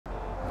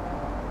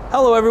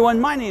Hello everyone,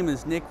 my name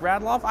is Nick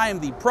Radloff. I am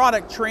the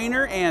product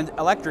trainer and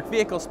electric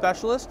vehicle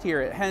specialist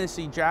here at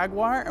Hennessy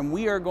Jaguar, and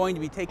we are going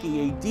to be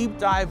taking a deep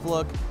dive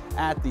look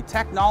at the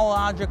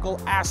technological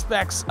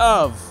aspects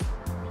of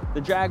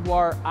the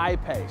Jaguar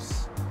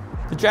I-Pace.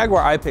 The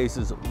Jaguar I-Pace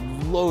is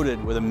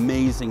loaded with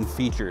amazing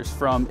features,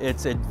 from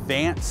its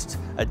advanced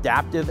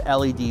adaptive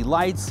LED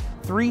lights,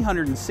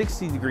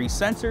 360-degree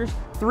sensors,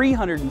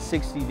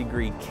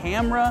 360-degree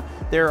camera.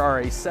 There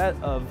are a set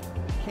of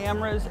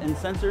cameras and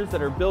sensors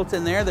that are built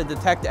in there that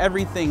detect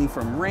everything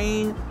from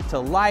rain to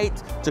light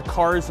to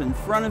cars in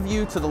front of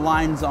you to the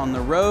lines on the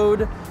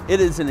road.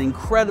 It is an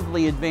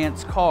incredibly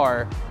advanced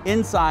car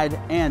inside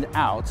and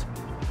out.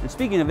 And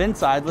speaking of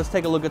inside, let's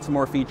take a look at some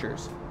more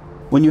features.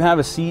 When you have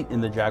a seat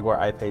in the Jaguar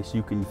I-Pace,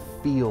 you can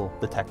feel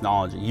the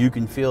technology. You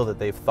can feel that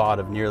they've thought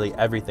of nearly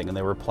everything, and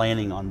they were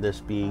planning on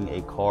this being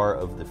a car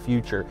of the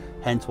future,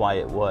 hence why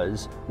it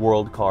was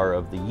World Car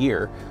of the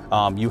Year.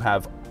 You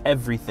have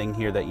everything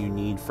here that you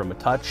need from a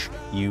touch.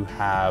 You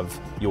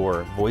have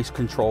your voice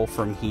control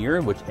from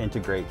here, which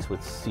integrates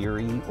with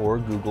Siri or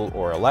Google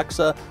or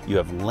Alexa. You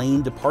have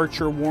lane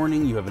departure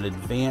warning. You have an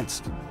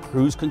advanced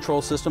cruise control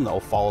system that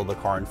will follow the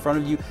car in front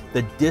of you.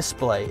 The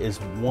display is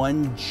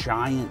one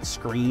giant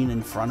screen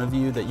in front of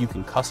you that you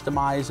can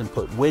customize and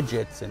put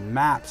widgets and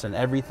maps and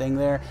everything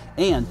there.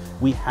 And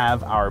we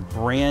have our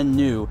brand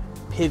new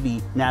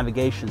Ipace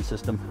navigation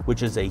system,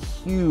 which is a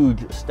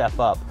huge step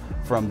up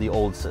from the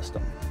old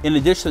system. In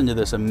addition to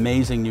this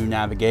amazing new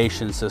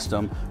navigation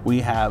system, we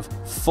have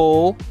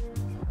full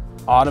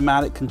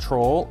automatic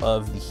control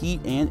of the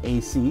heat and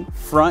AC,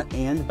 front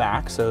and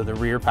back, so the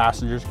rear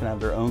passengers can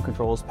have their own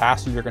controls,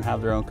 passenger can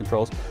have their own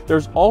controls.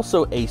 There's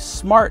also a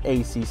smart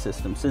AC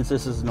system, since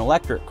this is an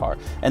electric car,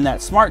 and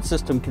that smart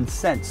system can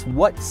sense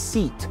what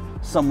seat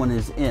someone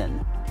is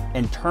in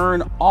and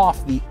turn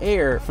off the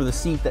air for the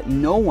seat that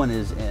no one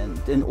is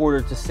in order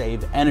to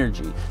save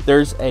energy.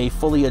 There's a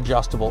fully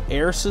adjustable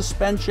air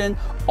suspension.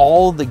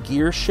 All the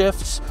gear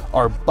shifts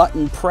are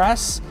button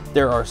press.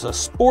 There is a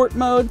sport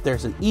mode,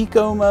 there's an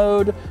eco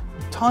mode,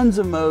 tons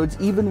of modes,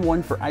 even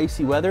one for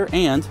icy weather,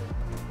 and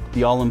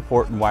the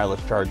all-important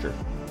wireless charger.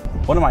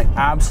 One of my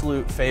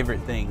absolute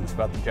favorite things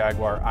about the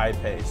Jaguar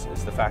I-Pace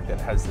is the fact that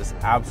it has this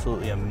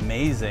absolutely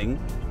amazing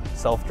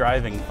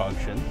self-driving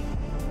function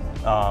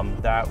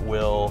that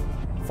will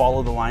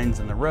follow the lines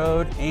in the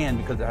road, and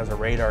because it has a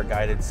radar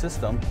guided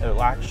system, it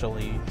will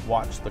actually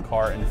watch the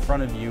car in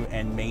front of you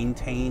and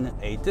maintain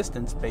a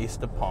distance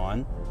based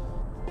upon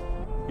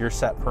your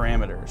set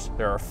parameters.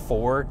 There are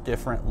 4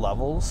 different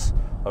levels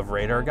of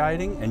radar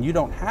guiding, and you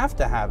don't have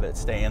to have it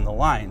stay in the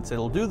lines.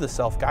 It'll do the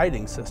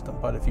self-guiding system,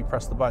 but if you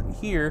press the button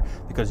here,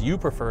 because you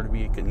prefer to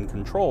be in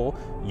control,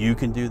 you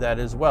can do that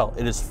as well.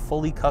 It is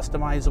fully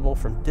customizable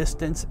from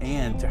distance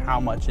and to how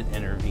much it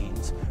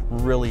intervenes.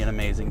 Really an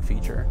amazing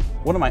feature.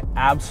 One of my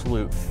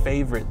absolute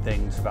favorite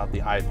things about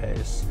the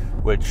I-Pace,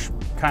 which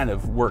kind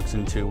of works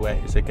in 2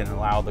 ways. It can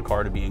allow the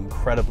car to be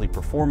incredibly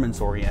performance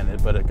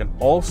oriented, but it can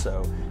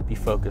also be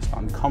focused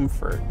on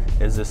comfort,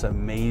 is this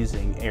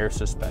amazing air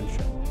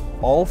suspension.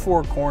 All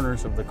 4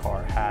 corners of the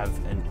car have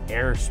an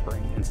air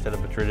spring instead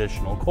of a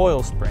traditional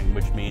coil spring,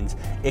 which means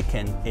it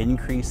can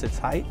increase its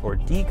height or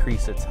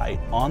decrease its height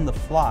on the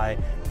fly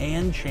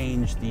and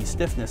change the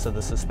stiffness of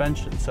the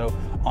suspension. So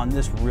on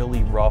this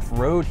really rough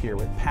road here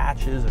with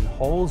patches and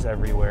holes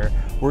everywhere,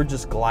 we're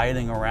just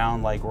gliding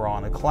around like we're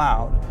on a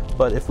cloud.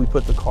 But if we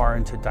put the car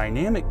into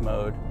dynamic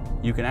mode,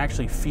 you can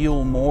actually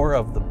feel more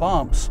of the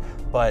bumps,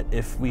 but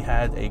if we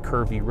had a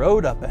curvy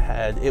road up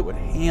ahead, it would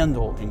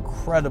handle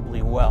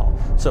incredibly well.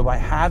 So by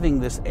having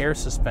this air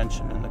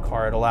suspension in the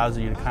car, it allows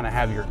you to kind of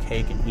have your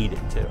cake and eat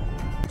it too.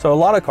 So a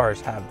lot of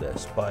cars have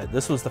this, but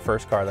this was the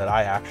first car that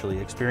I actually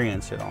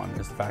experienced it on,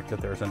 is the fact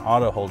that there's an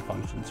auto hold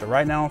function. So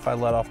right now, if I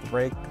let off the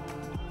brake,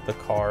 the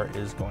car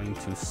is going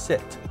to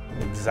sit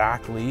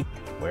exactly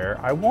where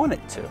I want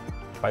it to.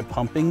 By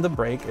pumping the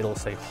brake, it'll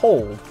say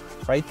hold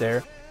right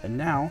there, and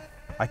now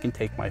I can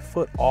take my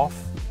foot off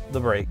the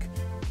brake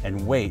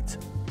and wait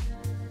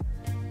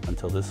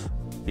until this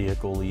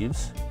vehicle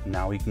leaves.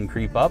 Now we can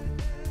creep up.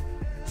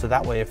 So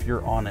that way, if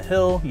you're on a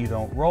hill, you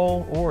don't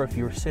roll, or if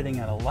you're sitting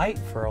at a light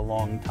for a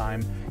long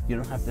time, you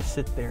don't have to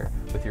sit there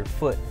with your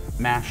foot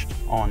mashed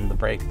on the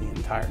brake the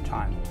entire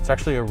time. It's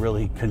actually a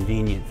really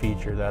convenient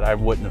feature that I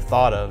wouldn't have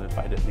thought of if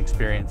I didn't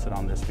experience it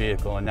on this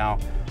vehicle, and now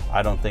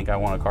I don't think I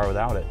want a car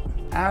without it.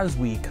 As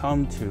we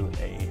come to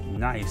a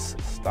nice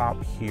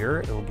stop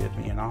here, it will give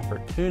me an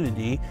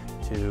opportunity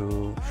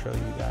to show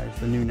you guys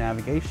the new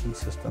navigation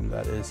system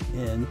that is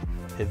in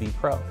Ipace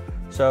Pro.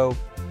 So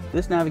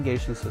this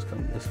navigation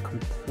system is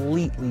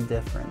completely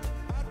different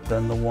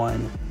than the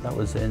one that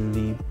was in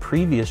the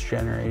previous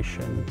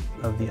generation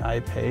of the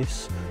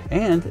I-Pace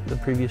and the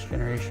previous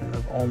generation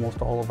of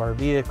almost all of our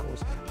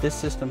vehicles. This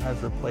system has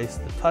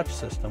replaced the touch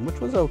system, which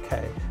was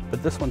okay,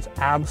 but this one's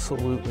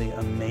absolutely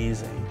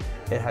amazing.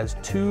 It has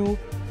 2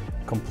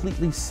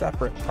 completely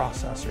separate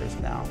processors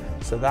now.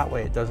 So that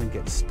way it doesn't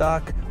get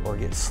stuck or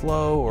get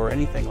slow or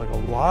anything like a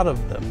lot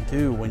of them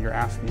do when you're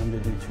asking them to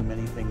do too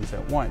many things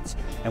at once.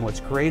 And what's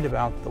great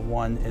about the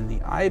one in the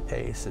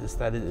I-Pace is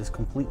that it is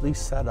completely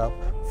set up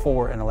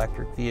for an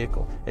electric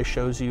vehicle. It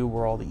shows you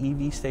where all the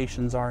EV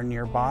stations are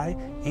nearby,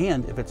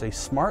 and if it's a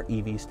smart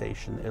EV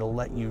station, it'll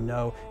let you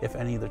know if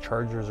any of the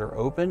chargers are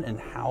open and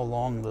how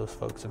long those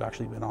folks have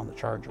actually been on the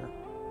charger.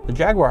 The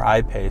Jaguar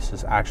I-Pace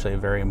is actually a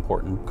very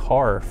important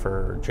car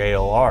for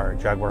JLR,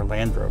 Jaguar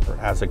Land Rover,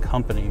 as a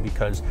company,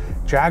 because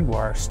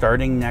Jaguar,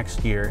 starting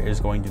next year,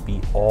 is going to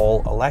be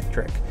all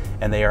electric,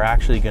 and they are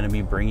actually going to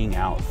be bringing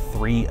out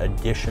 3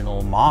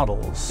 additional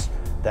models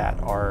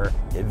that are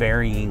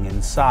varying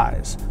in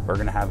size. We're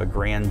going to have a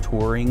Grand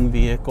Touring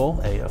vehicle,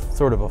 a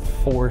sort of a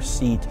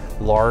 4-seat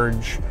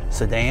large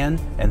sedan,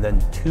 and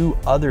then 2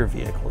 other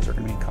vehicles are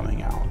going to be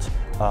coming out.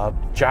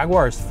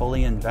 Jaguar is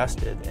fully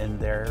invested in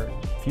their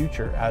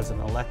future as an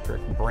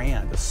electric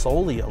brand, a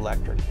solely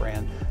electric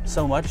brand,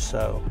 so much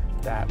so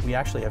that we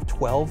actually have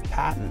 12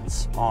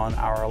 patents on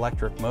our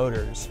electric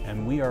motors,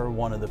 and we are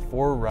one of the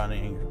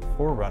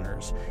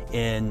forerunners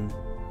in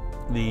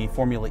the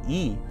Formula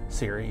E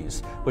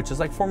series, which is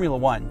like Formula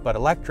One, but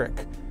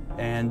electric,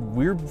 and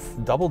we're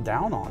doubled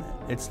down on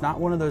it. It's not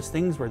one of those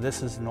things where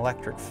this is an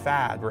electric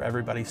fad where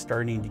everybody's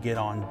starting to get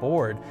on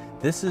board.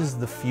 This is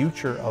the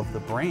future of the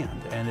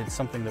brand, and it's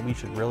something that we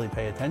should really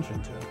pay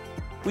attention to.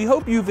 We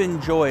hope you've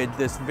enjoyed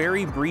this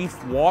very brief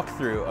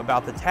walkthrough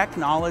about the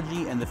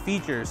technology and the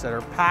features that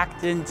are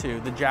packed into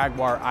the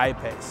Jaguar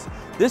I-Pace.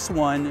 This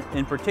one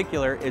in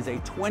particular is a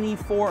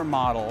 24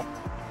 model,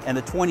 and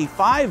the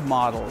 25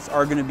 models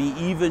are going to be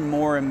even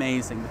more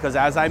amazing because,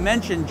 as I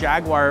mentioned,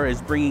 Jaguar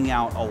is bringing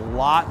out a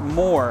lot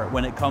more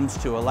when it comes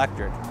to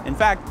electric. In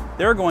fact,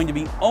 they're going to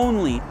be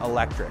only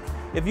electric.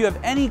 If you have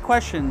any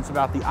questions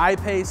about the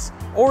I-Pace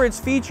or its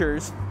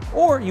features,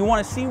 or you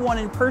want to see one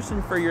in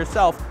person for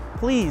yourself,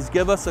 please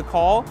give us a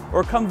call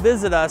or come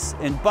visit us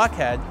in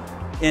Buckhead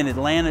in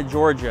Atlanta,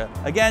 Georgia.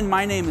 Again,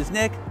 my name is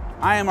Nick.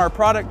 I am our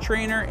product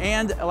trainer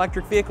and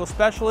electric vehicle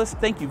specialist.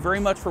 Thank you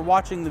very much for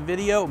watching the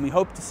video, and we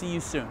hope to see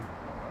you soon.